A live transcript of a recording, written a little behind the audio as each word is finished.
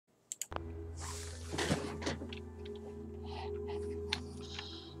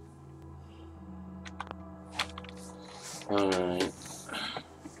Alright.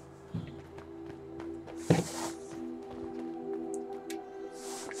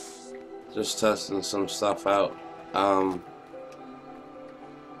 Just testing some stuff out. I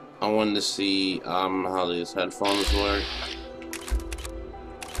wanted to see how these headphones work.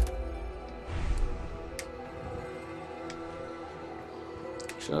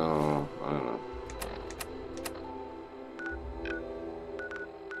 So I don't know.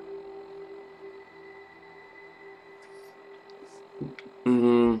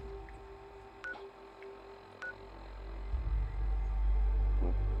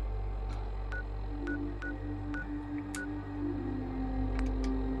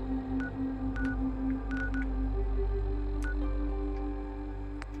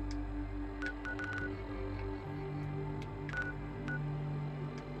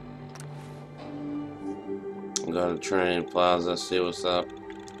 Go to Train Plaza, see what's up.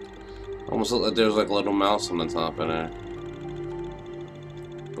 Almost looked like there was like a little mouse on the top of there.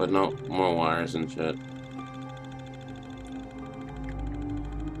 But no, more wires and shit.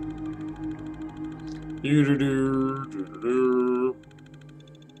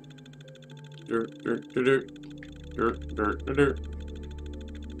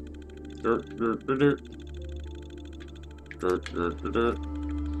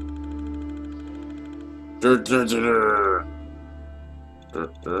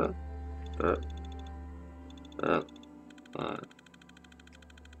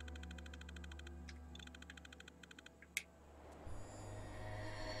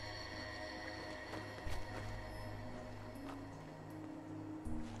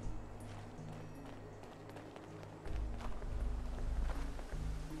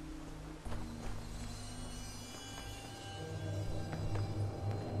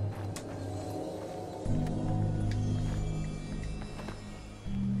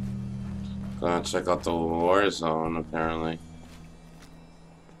 Gonna check out the war zone, apparently.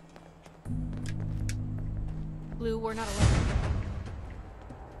 Blue, we're not alone.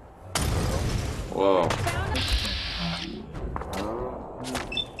 Whoa.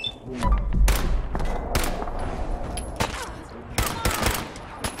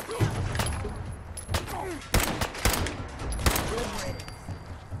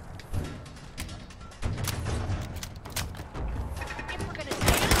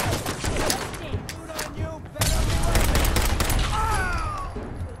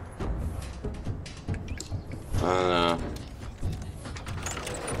 I don't know.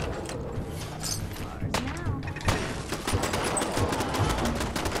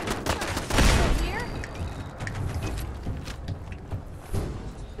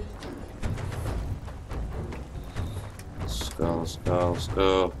 Let's go, let's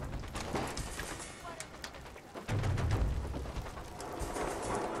go.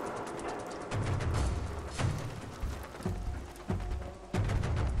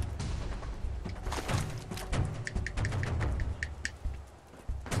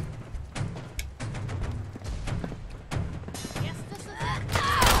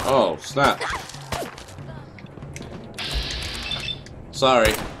 Oh, snap.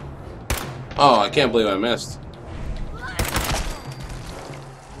 Sorry. Oh, I can't believe I missed.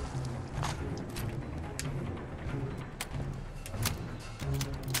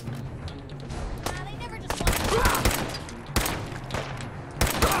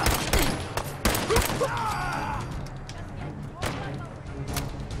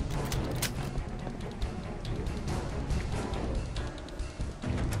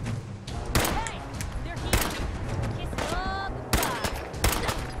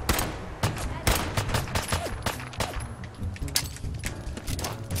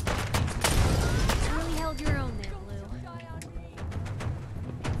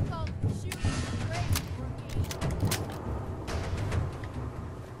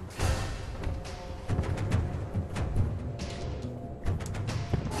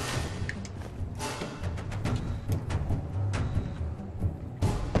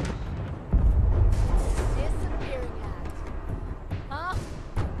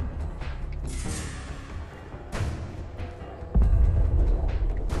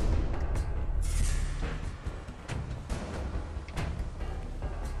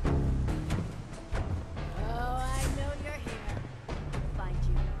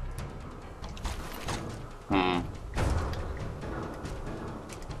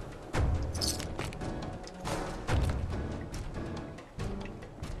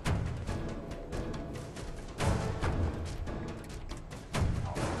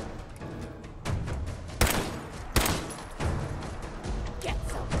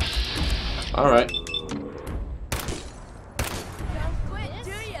 All right.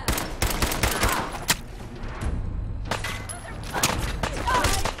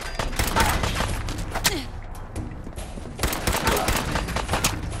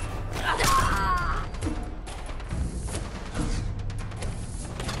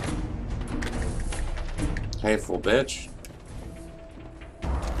 Hateful bitch.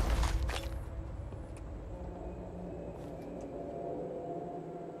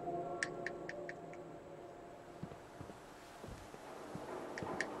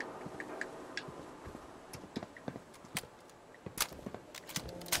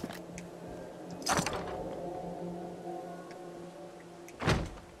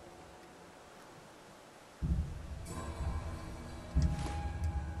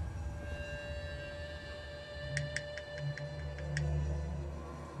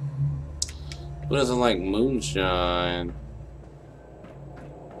 Who doesn't like moonshine?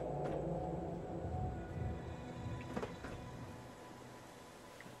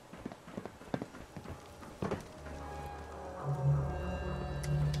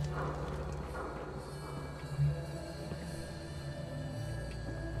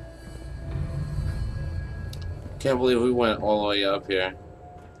 Can't believe we went all the way up here.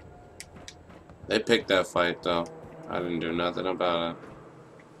 They picked that fight though. I didn't do nothing about it.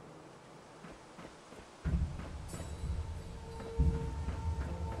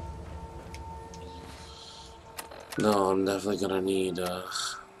 No, I'm definitely gonna need a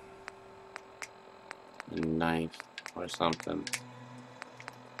knife or something.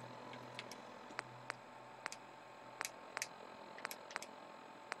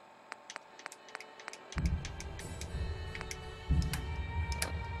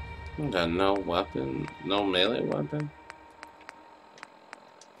 I got no weapon, no melee weapon.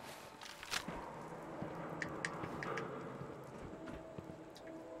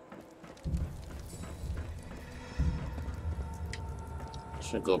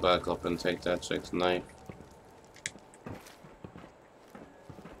 Should go back up and take that chick's knife.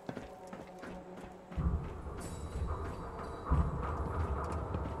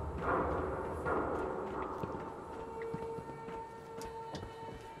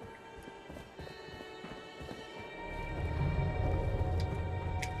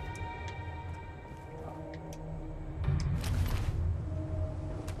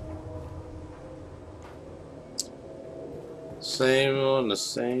 Same on the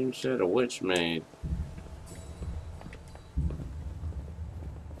same shit a witch made.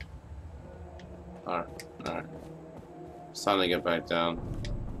 Alright, alright. It's time to get back down.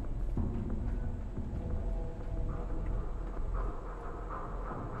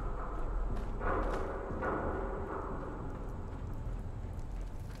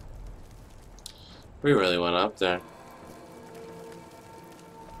 We really went up there.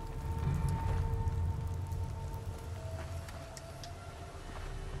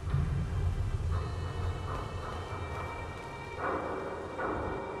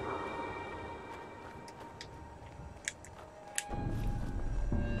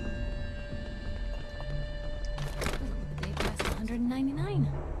 The day past 199.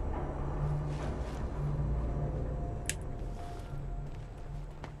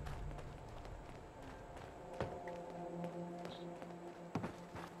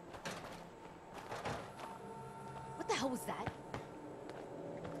 What the hell was that?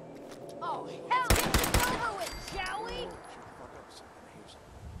 Oh, hell! Get this over with, shall we?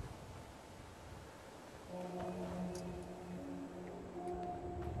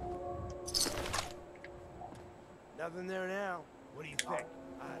 Nothing there now. What do you think?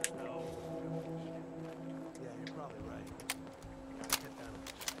 I don't know. Yeah, you're probably right. Get down.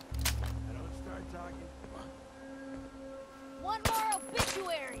 I don't start talking. One more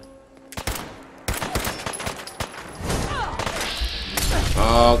obituary.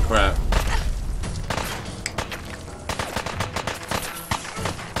 Oh crap.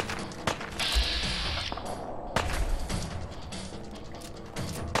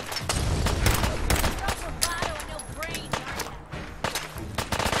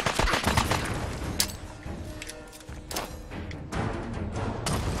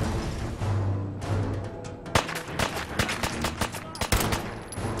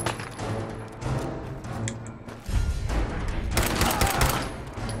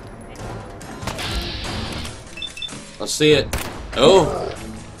 Let's see it. Oh.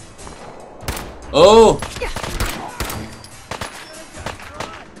 Oh.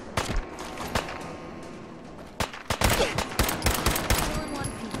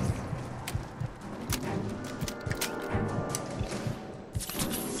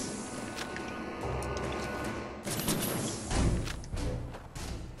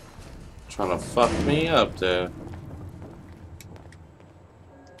 Trying to fuck me up there.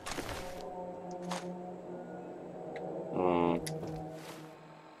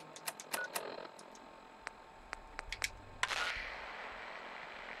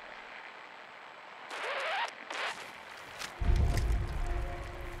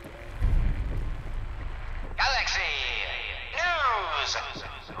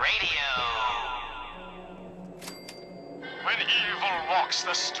 walks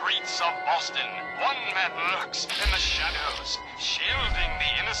the streets of Boston. One man lurks in the shadows, shielding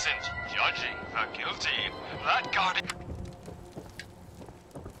the innocent, judging the guilty. That guardian...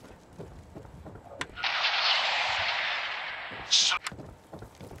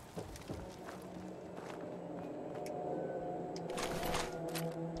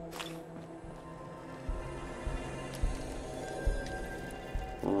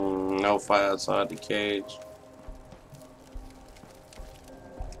 No fight outside the cage.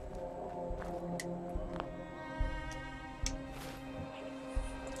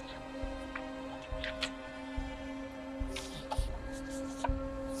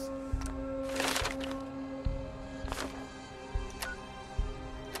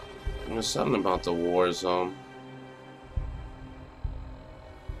 There's something about the war zone.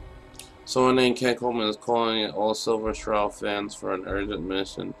 Someone named Ken Coleman is calling all Silver Shroud fans for an urgent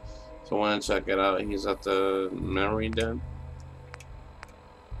mission. So I want to check it out. He's at the memory den.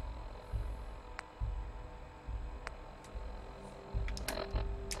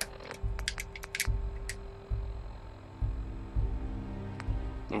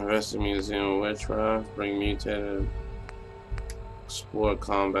 Invest the Museum of Witchcraft. Bring mutated. Explore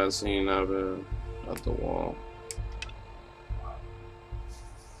combat scene of it at the wall.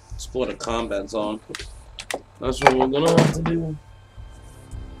 Explore the combat zone. That's what we're gonna have to do.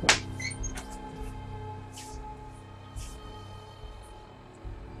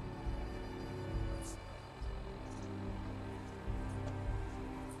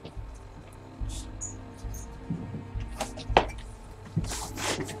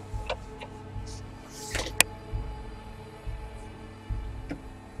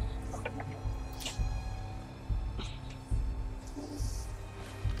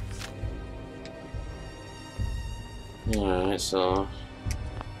 Alright, so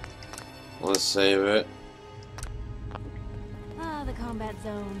let's save it. Ah, the combat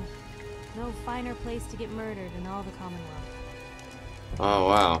zone. No finer place to get murdered in all the Commonwealth. Oh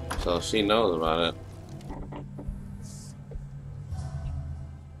wow, so she knows about it.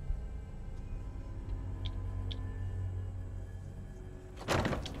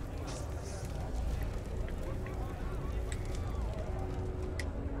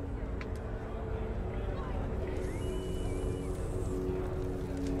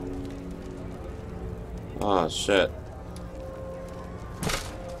 Oh shit.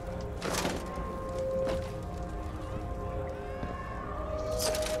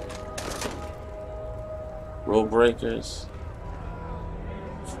 Rule breakers.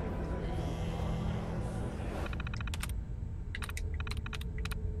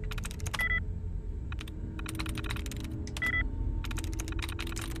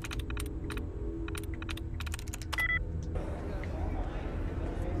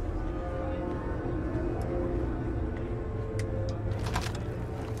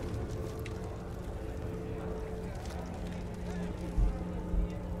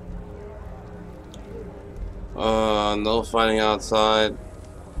 No fighting outside.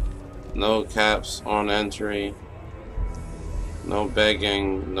 No caps on entry. No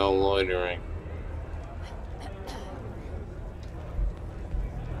begging. No loitering.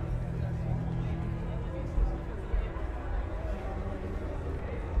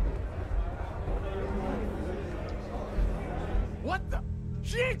 What the?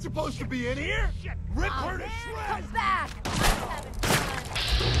 She ain't supposed to be in here! Rip her to shreds! Come back! I'm having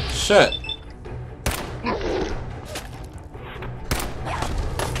fun. Shit.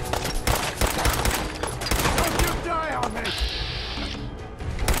 Don't you die on me!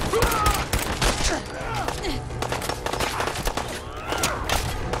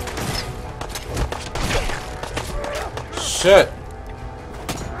 Shit.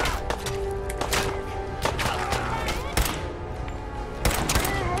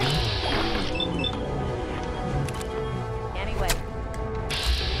 Anyway.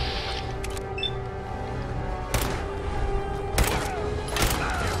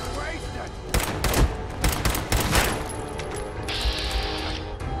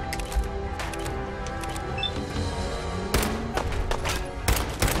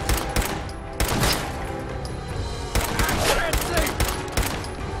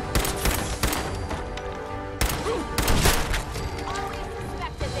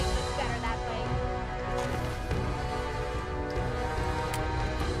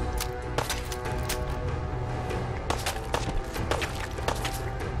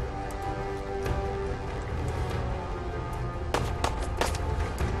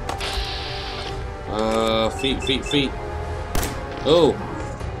 Feet. Oh.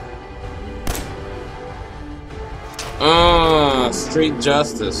 Street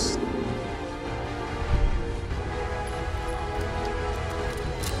justice.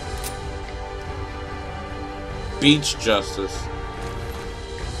 Beach justice.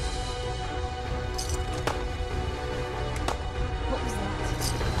 What was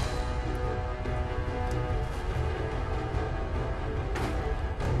that?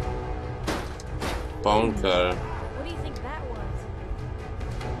 Bone cutter. What do you think that was?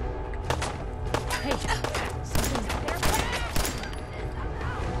 Hey, something's up there.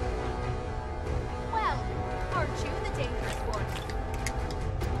 Well, aren't you the dangerous one?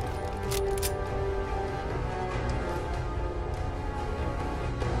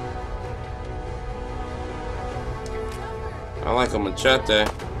 I like a machete.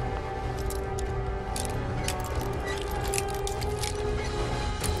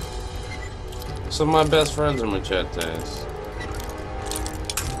 Some of my best friends are machetes.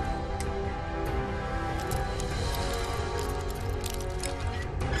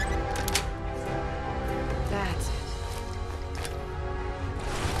 That's it.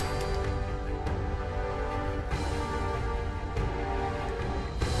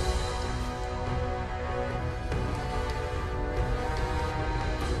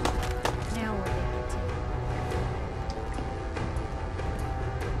 Now we're getting to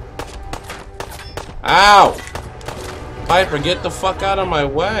Ow! Piper, get the fuck out of my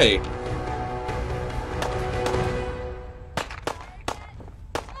way.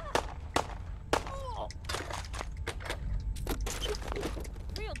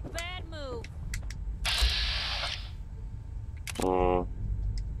 real bad move. Oh.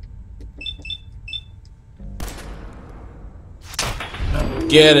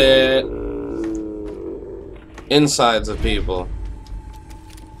 Get it. Insides of people.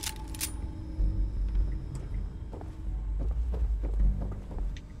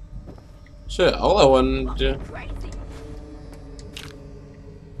 Shit, all I wanted to do. Crazy.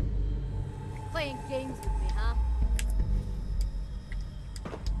 Playing games with me, huh?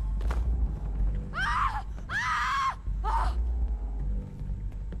 Ah! Ah! Ah!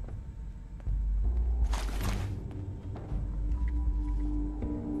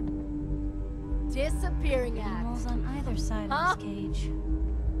 Disappearing Animals act. on either side Huh? of this cage.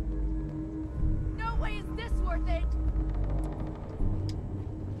 No way is this worth it.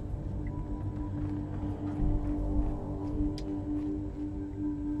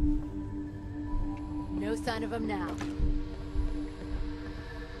 No sign of him now.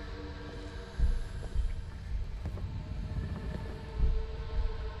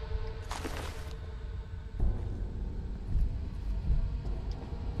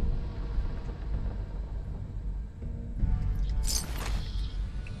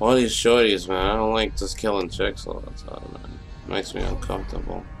 All these shorties, man. I don't like just killing chicks all the time, man. Makes me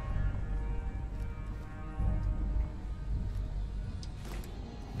uncomfortable.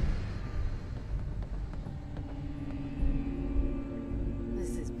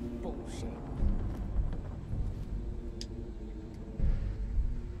 This is bullshit.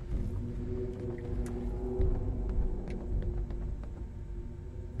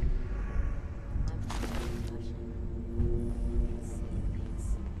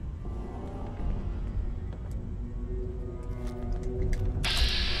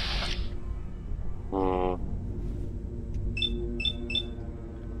 Oh.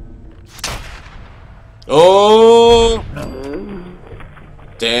 Oh!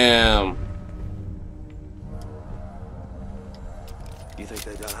 Damn. You think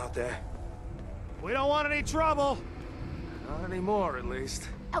they're done out there? We don't want any trouble. Not anymore, at least.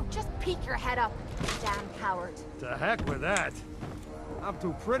 Oh, just peek your head up, you damn coward. To heck with that. I'm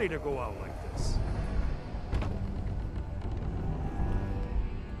too pretty to go out like this.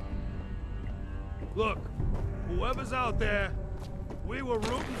 Look, whoever's out there, we were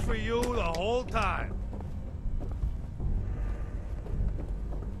rooting for you the whole time.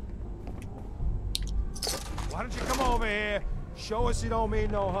 Why don't you come over here, show us you don't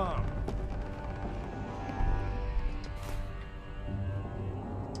mean no harm.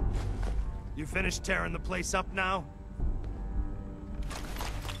 You finished tearing the place up now?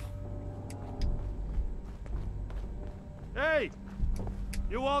 Hey!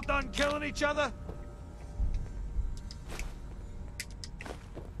 You all done killing each other?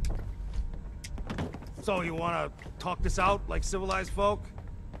 So you wanna talk this out like civilized folk?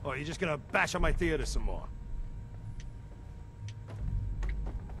 Or are you just gonna bash on my theater some more?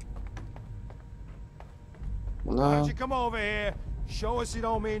 Why No. don't you come over here, show us you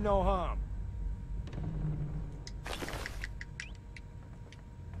don't mean no harm.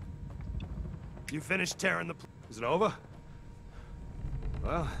 You finished tearing the Is it over?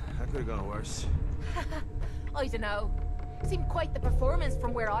 Well, that could have gone worse. I don't know. Seemed quite the performance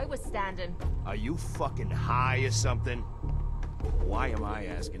from where I was standing. Are you fucking high or something? Why am I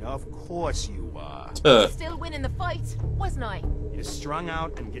asking? Of course you are. Still winning the fight, wasn't I? You're strung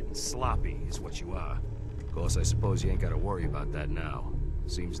out and getting sloppy, is what you are. Of course, I suppose you ain't gotta worry about that now.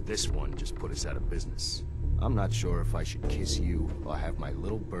 Seems this one just put us out of business. I'm not sure if I should kiss you or have my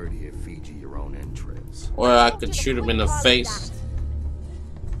little bird here feed you your own entrails. Or I could shoot him in the face.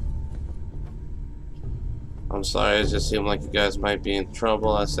 I'm sorry, it just seemed like you guys might be in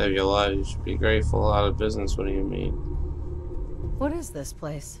trouble. I saved your life. You should be grateful. Out of business, what do you mean? What is this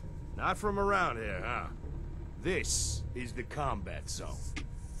place? Not from around here, huh? This is the combat zone.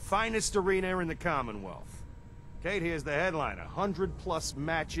 Finest arena in the Commonwealth. Kate here's the headliner. 100+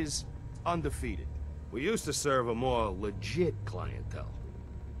 matches, undefeated. We used to serve a more legit clientele.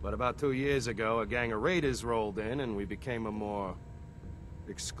 But about 2 years ago, a gang of raiders rolled in and we became a more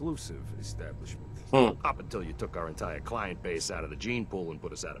exclusive establishment. Up until you took our entire client base out of the gene pool and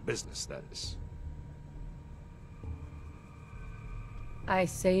put us out of business, that is. I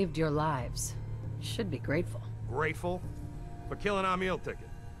saved your lives. Should be grateful. Grateful? For killing our meal ticket.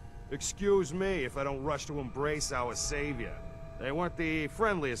 Excuse me if I don't rush to embrace our savior. They weren't the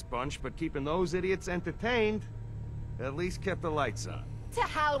friendliest bunch, but keeping those idiots entertained at least kept the lights on. To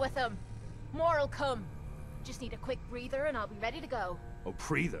hell with them. More'll come. Just need a quick breather and I'll be ready to go. Oh,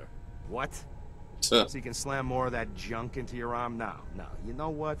 breather? What? So you can slam more of that junk into your arm now. Now, you know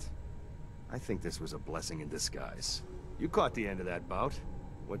what? I think this was a blessing in disguise. You caught the end of that bout.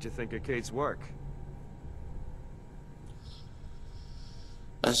 What'd you think of Kate's work?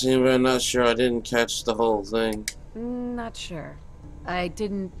 I seem very not sure. I didn't catch the whole thing. Not sure. I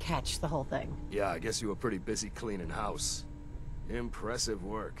didn't catch the whole thing. Yeah, I guess you were pretty busy cleaning house. Impressive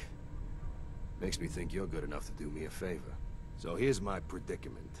work. Makes me think you're good enough to do me a favor. So here's my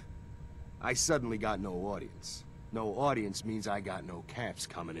predicament. I suddenly got no audience. No audience means I got no caps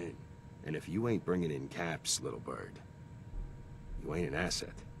coming in. And if you ain't bringing in caps, little bird, you ain't an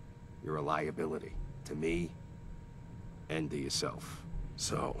asset. You're a liability. To me, and to yourself.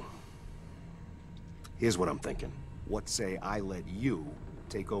 So, here's what I'm thinking. What say I let you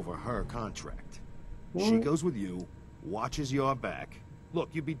take over her contract? She goes with you, watches your back. Look,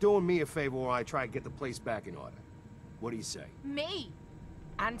 you'd be doing me a favor while I try to get the place back in order. What do you say? Me.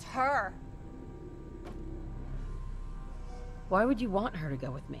 And her. Why would you want her to go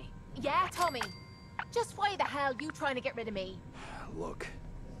with me? Yeah, Tommy. Just why the hell you trying to get rid of me? Look,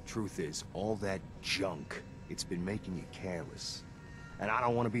 truth is, all that junk, it's been making you careless. And I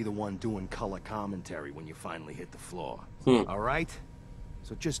don't want to be the one doing color commentary when you finally hit the floor. All right?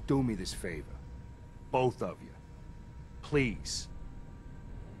 So just do me this favor. Both of you. Please.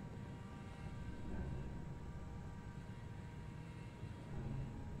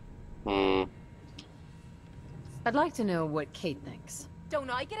 I'd like to know what Kate thinks. Don't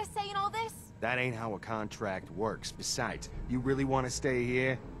I get a say in all this? That ain't how a contract works. Besides, you really want to stay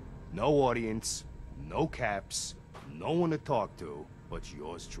here? No audience, no caps, no one to talk to, but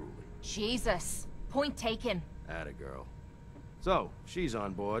yours truly. Jesus. Point taken. Atta girl. So, she's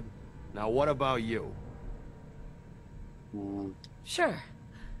on board. Now what about you? Sure.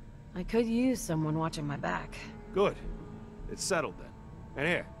 I could use someone watching my back. Good. It's settled then. And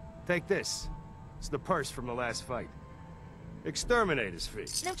here, take this. It's the purse from the last fight. Exterminator's fee.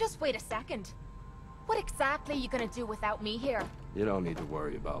 Now just wait a second. What exactly are you gonna do without me here? You don't need to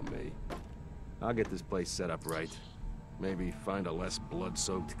worry about me. I'll get this place set up right. Maybe find a less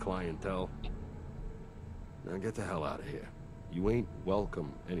blood-soaked clientele. Now get the hell out of here. You ain't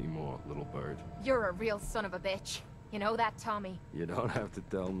welcome anymore, little bird. You're a real son of a bitch. You know that, Tommy? You don't have to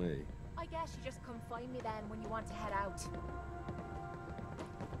tell me. I guess you just come find me then when you want to head out.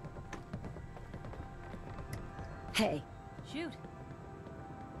 Hey. Shoot.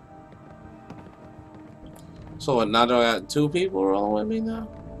 So what, now do I got 2 people rolling with me now?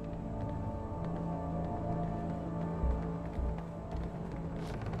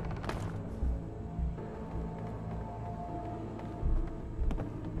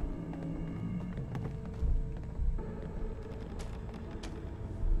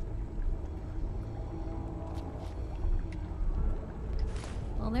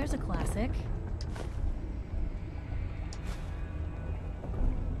 Well, there's a classic.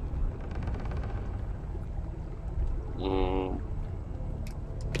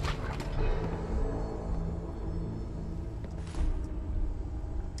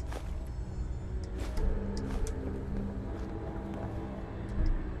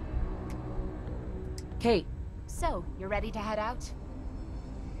 Kate. So, you're ready to head out?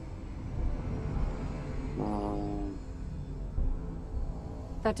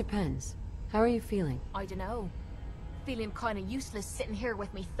 That depends. How are you feeling? I dunno. Feeling kinda useless sitting here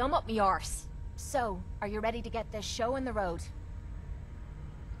with me thumb up me arse. So, are you ready to get this show on the road?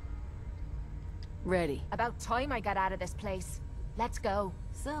 Ready. About time I got out of this place. Let's go.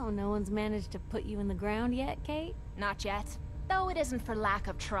 So, no one's managed to put you in the ground yet, Kate? Not yet. Though it isn't for lack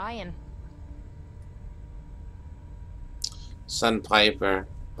of trying. Sandpiper.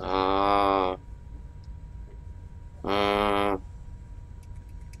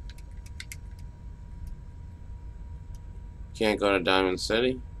 Can't go to Diamond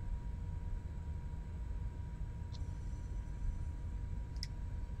City.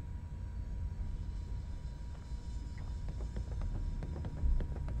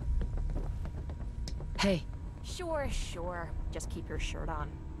 Hey. Sure, sure. Just keep your shirt on.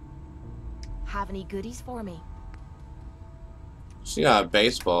 Have any goodies for me? She got a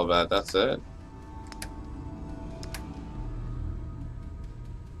baseball bat, that's it.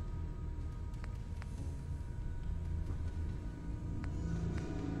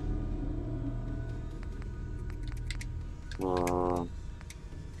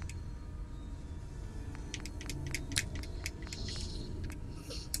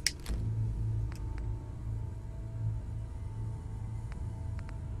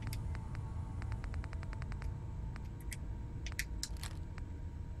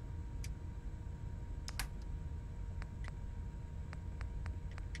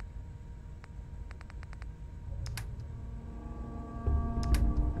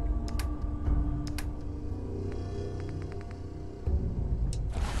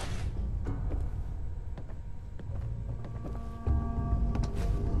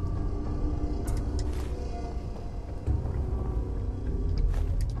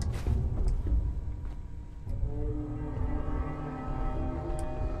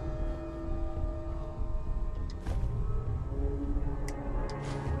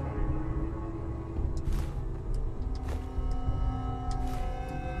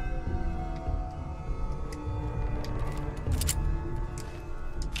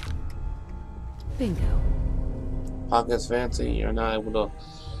 Bingo. Pockets fancy. You're not able to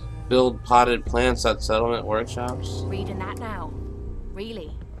build potted plants at settlement workshops. Reading that now.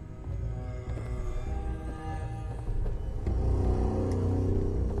 Really?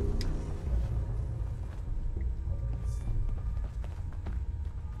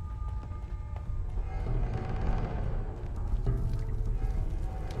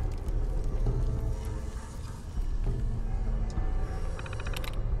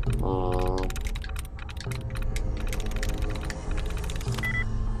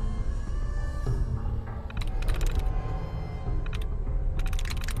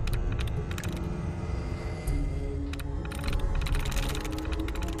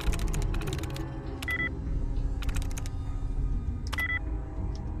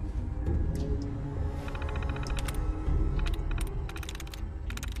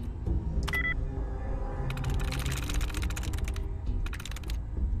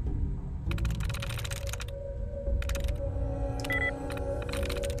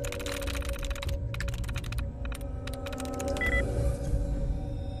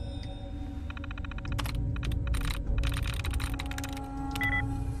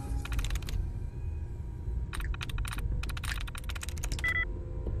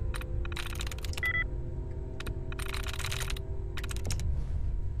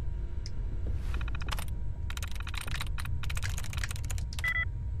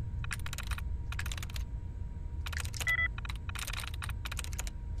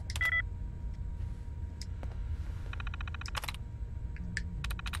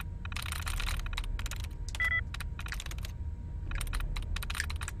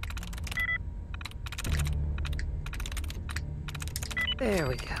 There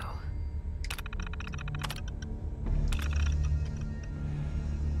we go.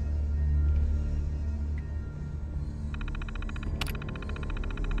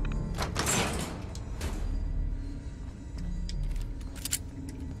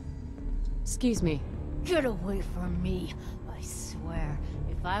 Excuse me. Get away from me. I swear,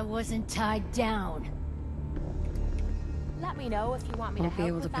 if I wasn't tied down. Let me know if you want me Won't to be help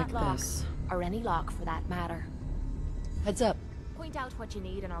able with to that pick lock. this. Or any lock for that matter. Heads up. Point out what you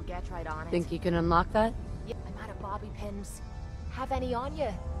need and I'll get right on it. Think you can unlock that? Yeah, I'm out of bobby pins. Have any on you?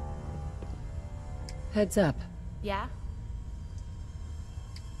 Heads up. Yeah?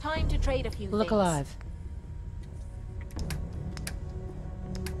 Time to trade a few Look things. alive.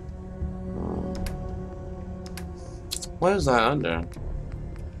 What is that under?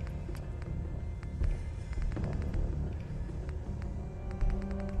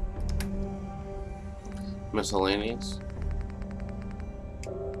 Miscellaneous?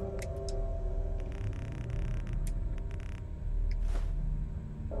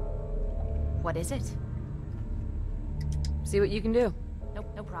 What is it? See what you can do. Nope,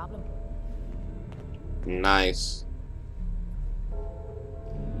 no problem. Nice.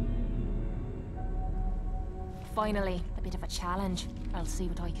 Finally, a bit of a challenge. I'll see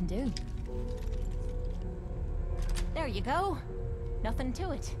what I can do. There you go. Nothing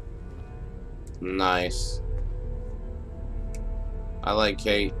to it. Nice. I like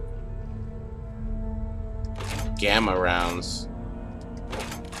Kate. Gamma rounds.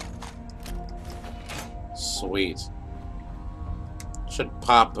 Sweet. Should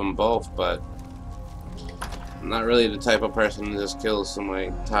pop them both, but I'm not really the type of person to just kill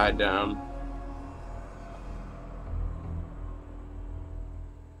somebody tied down.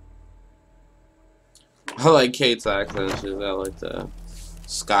 I like Kate's accent. She's got like the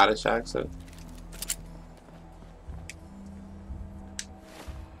Scottish accent.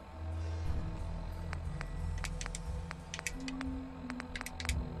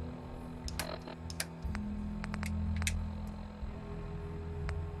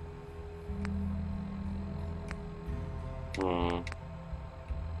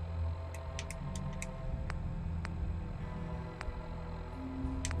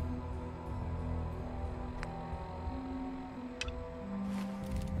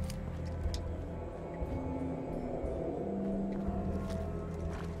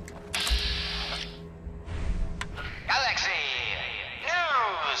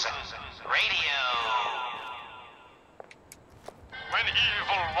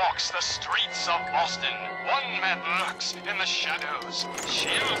 The streets of Boston, one man lurks in the shadows,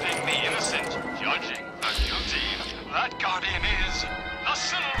 shielding the innocent, judging the guilty. That guardian is the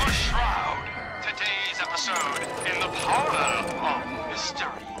Silver Shroud. Today's episode in the Parlor of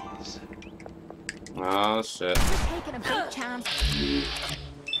Mysteries. Oh shit. You're taking a big chance.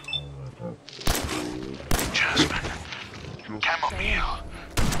 Jasmine, chamomile,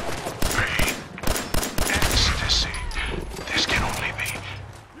 pain, ecstasy. This can only be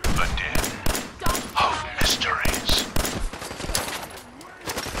the den of mysteries.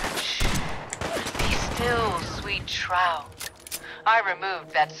 Be still, sweet shroud. I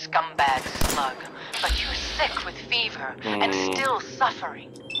removed that scumbag slug, but you're sick with fever and still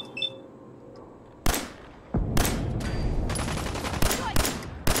suffering.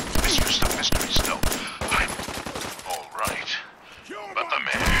 Misuse of mysteries, no. I'm all right. But the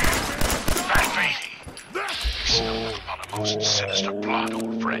mayor, Fat Fatey, he stumbled upon a most sinister plot,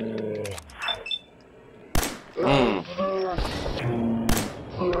 old friend.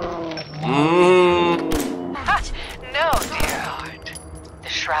 No, dear heart. The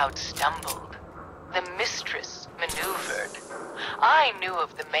shroud stumbled. The mistress maneuvered. I knew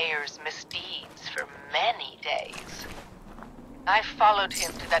of the mayor's misdeeds for many days. I followed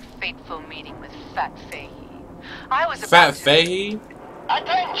him to that fateful meeting with Fat Fahey. I was Fat Fahey?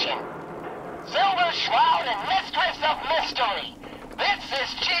 Attention! Silver Shroud and Mistress of Mystery. This is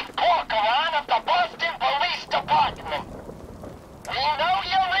Chief Corcoran of the Boston Police Department. We know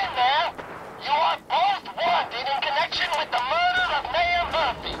you're in there. You are both wanted in connection with the murder of Mayor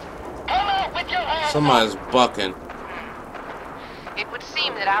Murphy. Come out with your hands Somebody's bucking. It would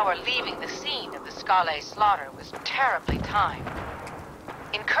seem that our leaving the scene of the Scalé slaughter was terribly timed.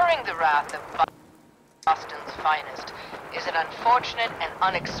 Incurring the wrath of Boston's finest is an unfortunate and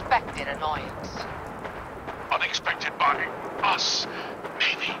unexpected annoyance. Unexpected by us,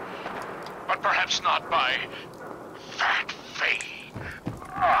 maybe. But perhaps not by Fat Fahey.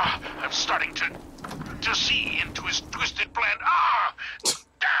 I'm starting to see into his twisted plan.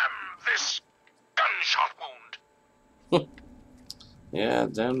 Damn this gunshot wound. Yeah,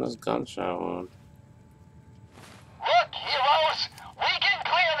 damn this gunshot wound. Look, heroes, we can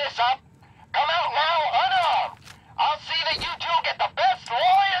clear this up. Come out now unarmed. I'll see that you two get the best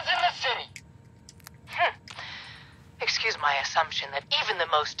lawyers in the city. Excuse my assumption that even the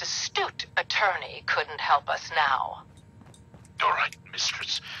most astute attorney couldn't help us now. You're right,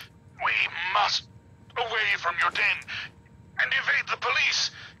 mistress. We must away from your den and evade the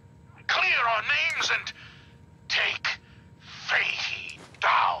police. Clear our names and take Fahey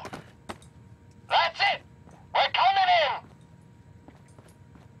down. That's it. We're coming in.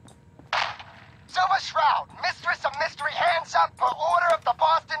 Silver Shroud, Mistress of Mystery, hands up for order of the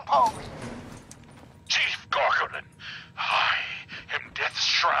Boston Police. Chief Corcoran, I am Death's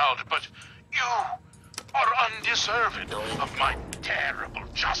Shroud, but you are undeserved of my terrible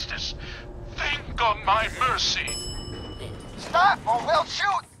justice. Think on my mercy. Stop or we'll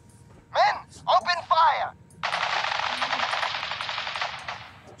shoot. Men, open fire.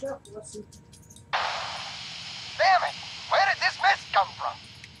 Damn it! Where did this mist come from?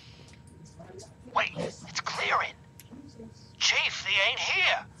 Wait, it's clearing. Chief, they ain't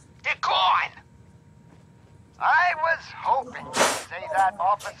here. They're gone. I was hoping you'd say that that,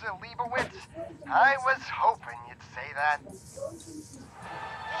 Officer Leibowitz? I was hoping you'd say that.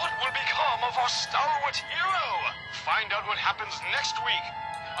 What will become of our stalwart hero? Find out what happens next week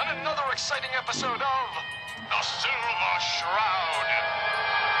on another exciting episode of The Silver Shroud.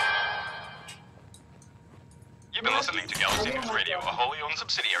 You've been listening to Galaxy News Radio, a wholly owned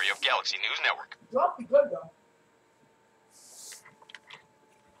subsidiary of Galaxy News Network.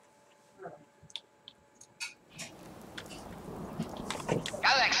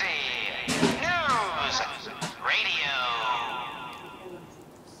 Galaxy News Radio.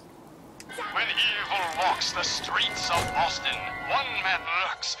 When evil walks the streets of Boston, one man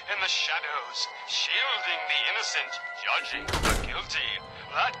lurks in the shadows, shielding the innocent, judging the guilty.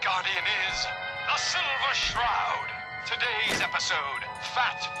 That guardian is the Silver Shroud. Today's episode,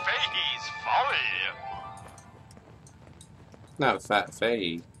 Fat Fahey's Folly. Not Fat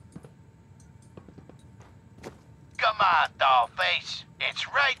Faye. Come on, dollface. It's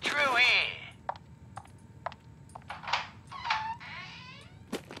right through here.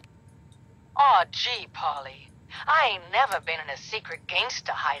 Aw, gee, Polly. I ain't never been in a secret gangsta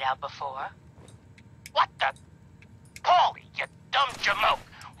hideout before. What the? Paulie, you dumb jamoke.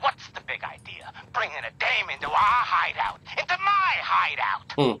 What's the big idea? Bringing a dame into our hideout. Into my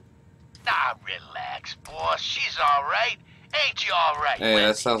hideout. Nah, relax, boss. She's all right. Ain't you all right? Hey, that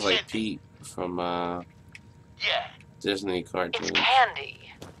Wendy? sounds like Pete from Yeah. Disney cartoons. It's Candy.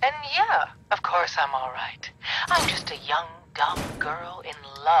 And yeah, of course I'm all right. I'm just a young, dumb girl in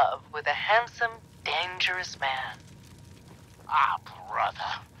love with a handsome, dangerous man. Ah,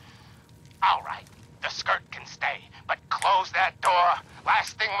 brother. All right, the skirt can stay, but close that door.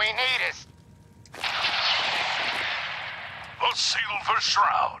 Last thing we need is... The Silver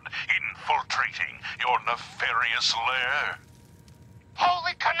Shroud, infiltrating your nefarious lair.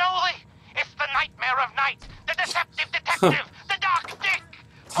 Holy cannoli! It's the nightmare of night! The deceptive detective! The dark dick!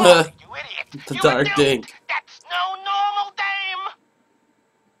 Oh, you idiot! The You dark idiot. dick. That's no normal dame!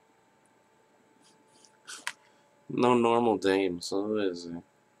 No normal dame, so who is he?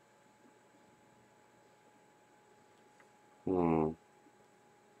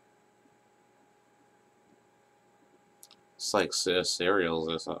 It's like serials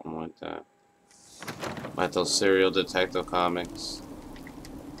or something like that. Like those serial detective comics.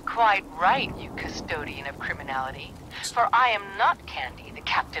 Quite right, you custodian of criminality. For I am not Candy, the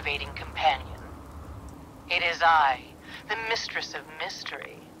captivating companion. It is I, the mistress of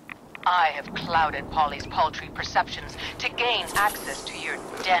mystery. I have clouded Polly's paltry perceptions to gain access to your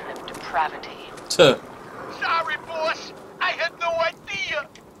den of depravity. Sorry, boss. I had no idea.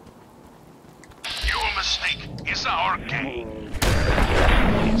 Your mistake is our gain.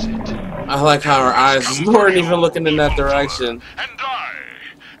 Is it? I like how her eyes weren't even looking in that direction. And I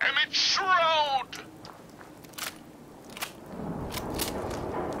am its shroud.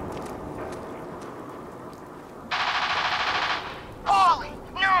 Paulie,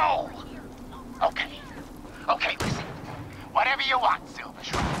 no! Okay, listen. Whatever you want, Silver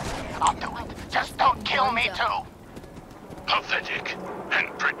Shroud. I'll do it. Just don't kill me, too. Pathetic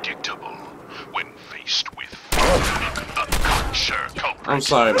and predictable when faced with a cocksure culprit. I'm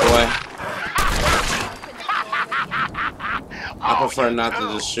sorry, boy. I prefer not to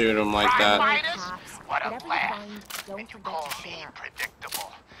just shoot him like that. What a laugh. And you call me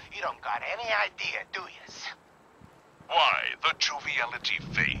predictable. You don't got any idea, do yous? Why, the joviality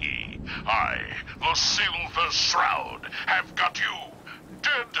Fahey, I, the Silver Shroud, have got you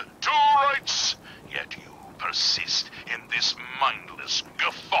dead to rights. Yet you persist in this mindless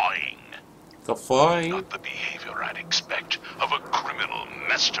guffawing. Guffawing? Not the behavior I'd expect of a criminal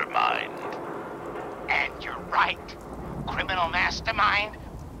mastermind. And you're right. Criminal mastermind?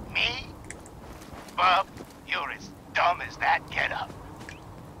 Me? Bub, you're as dumb as that getup.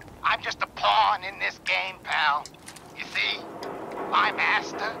 I'm just a pawn in this game, pal. You see, my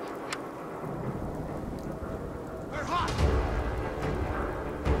master... We're hot!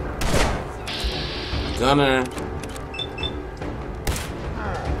 Gunner.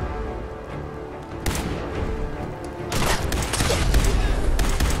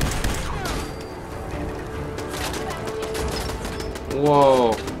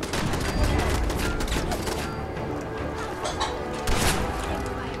 Whoa.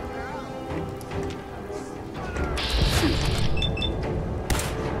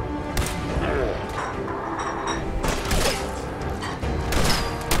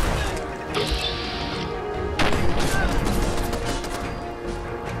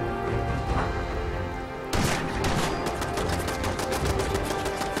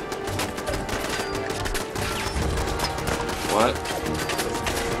 What?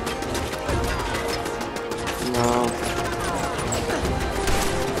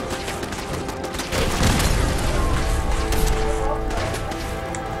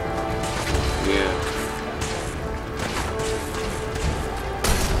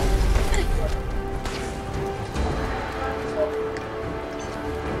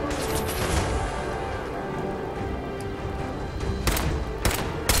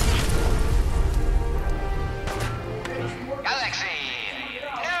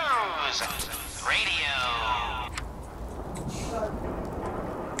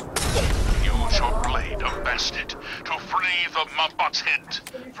 persuade a bastard to free the Mabot's head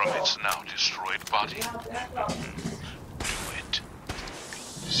from its now destroyed body. Do it.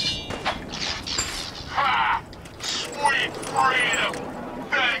 Ha! Sweet freedom!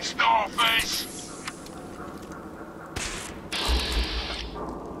 Thanks, Dollface!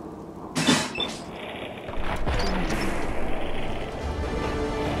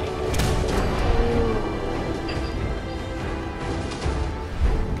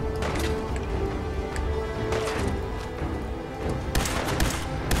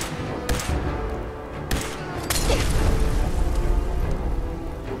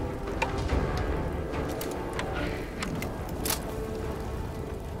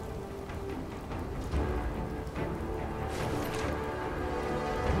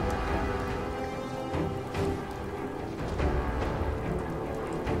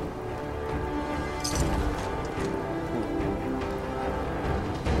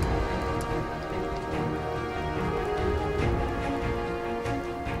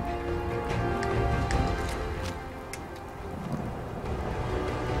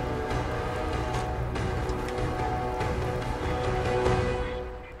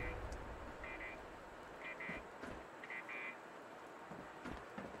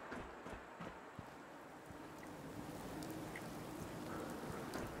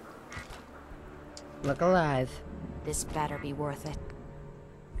 Look alive. This better be worth it.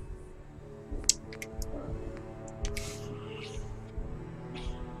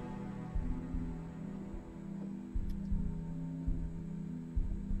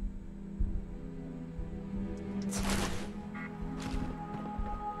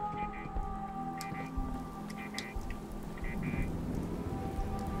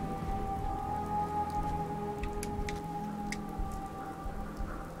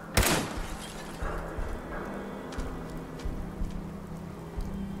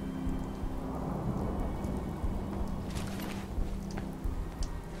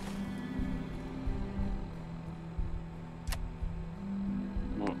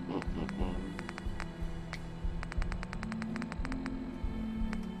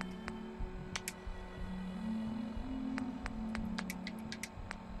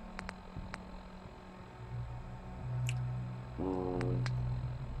 Hmm.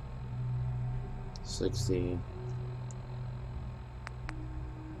 60.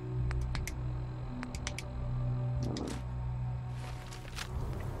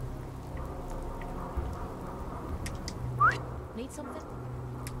 Need something?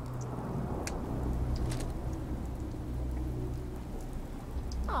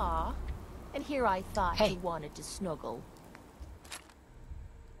 Aw, and here I thought you wanted to snuggle.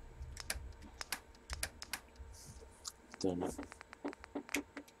 Damn it.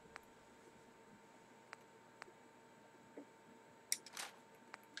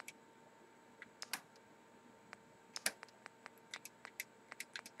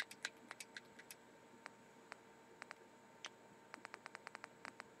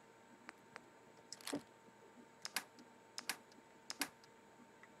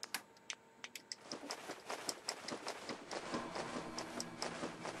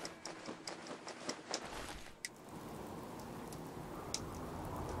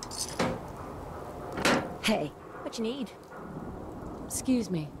 Hey, What you need? excuse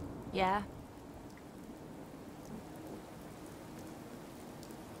me. Yeah?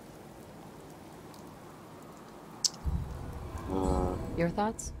 Your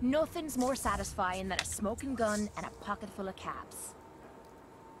thoughts? Nothing's more satisfying than a smoking gun and a pocket full of caps.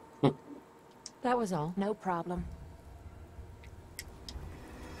 That was all. No problem.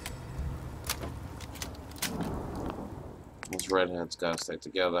 Those redheads gotta stick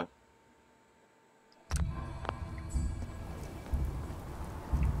together.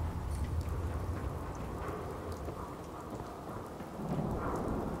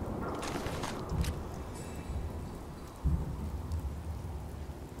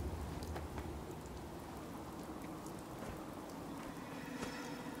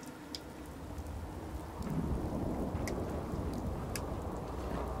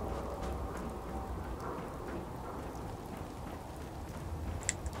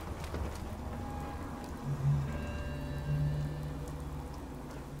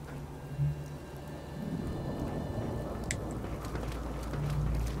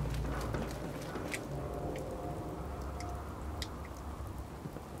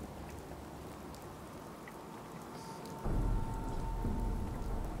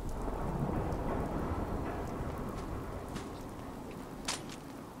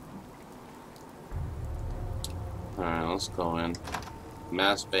 Alright, let's go in.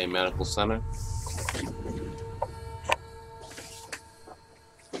 Mass Bay Medical Center.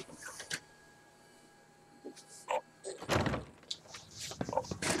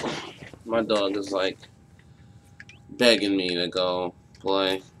 My dog is like begging me to go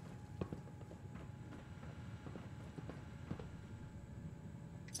play.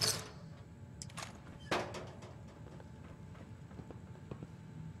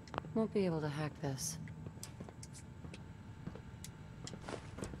 Won't be able to hack this.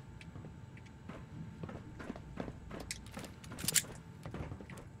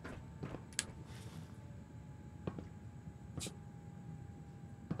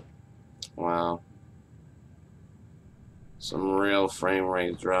 Wow. Some real frame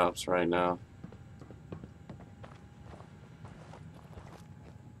rate drops right now.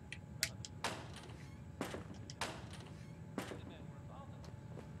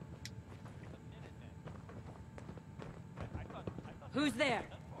 Who's there?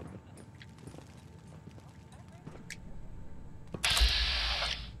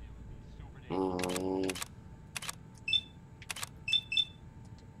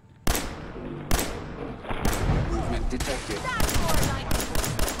 Movement detected.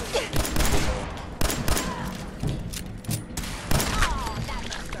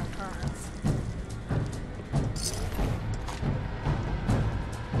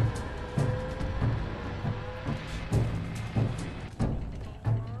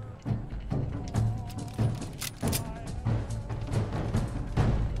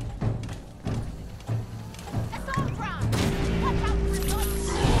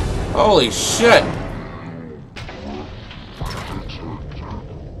 Holy shit!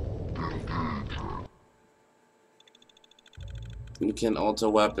 You can alter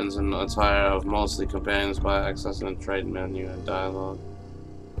weapons and attire of mostly companions by accessing the trade menu and dialogue.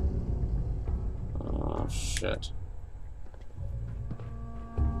 Oh shit.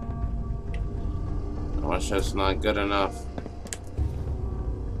 Oh, shit's not good enough.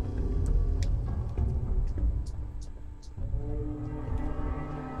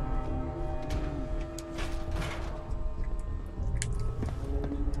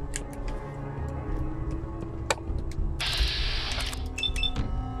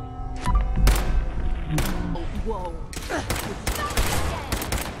 Whoa.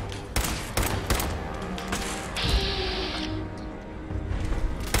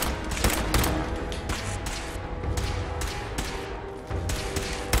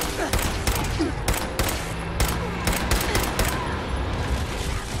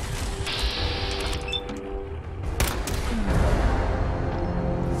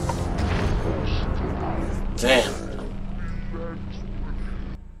 Damn.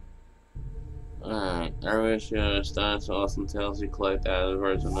 Alright, every issue starts off and tells you collect added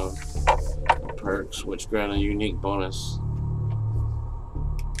version of perks, which grant a unique bonus.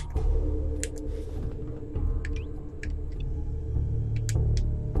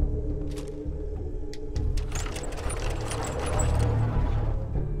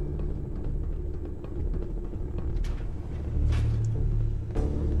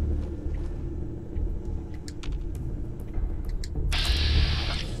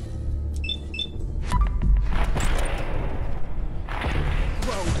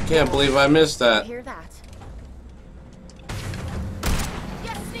 Can't believe I missed that. Hear that?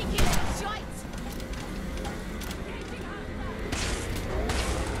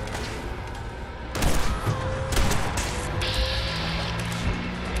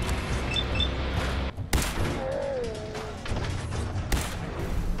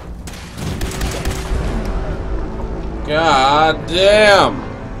 God damn!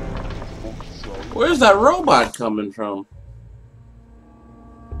 Where's that robot coming from?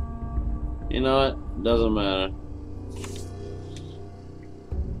 You know what? Doesn't matter.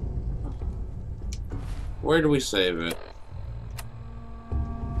 Where do we save it?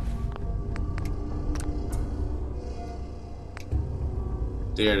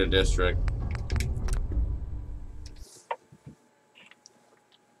 Theater District.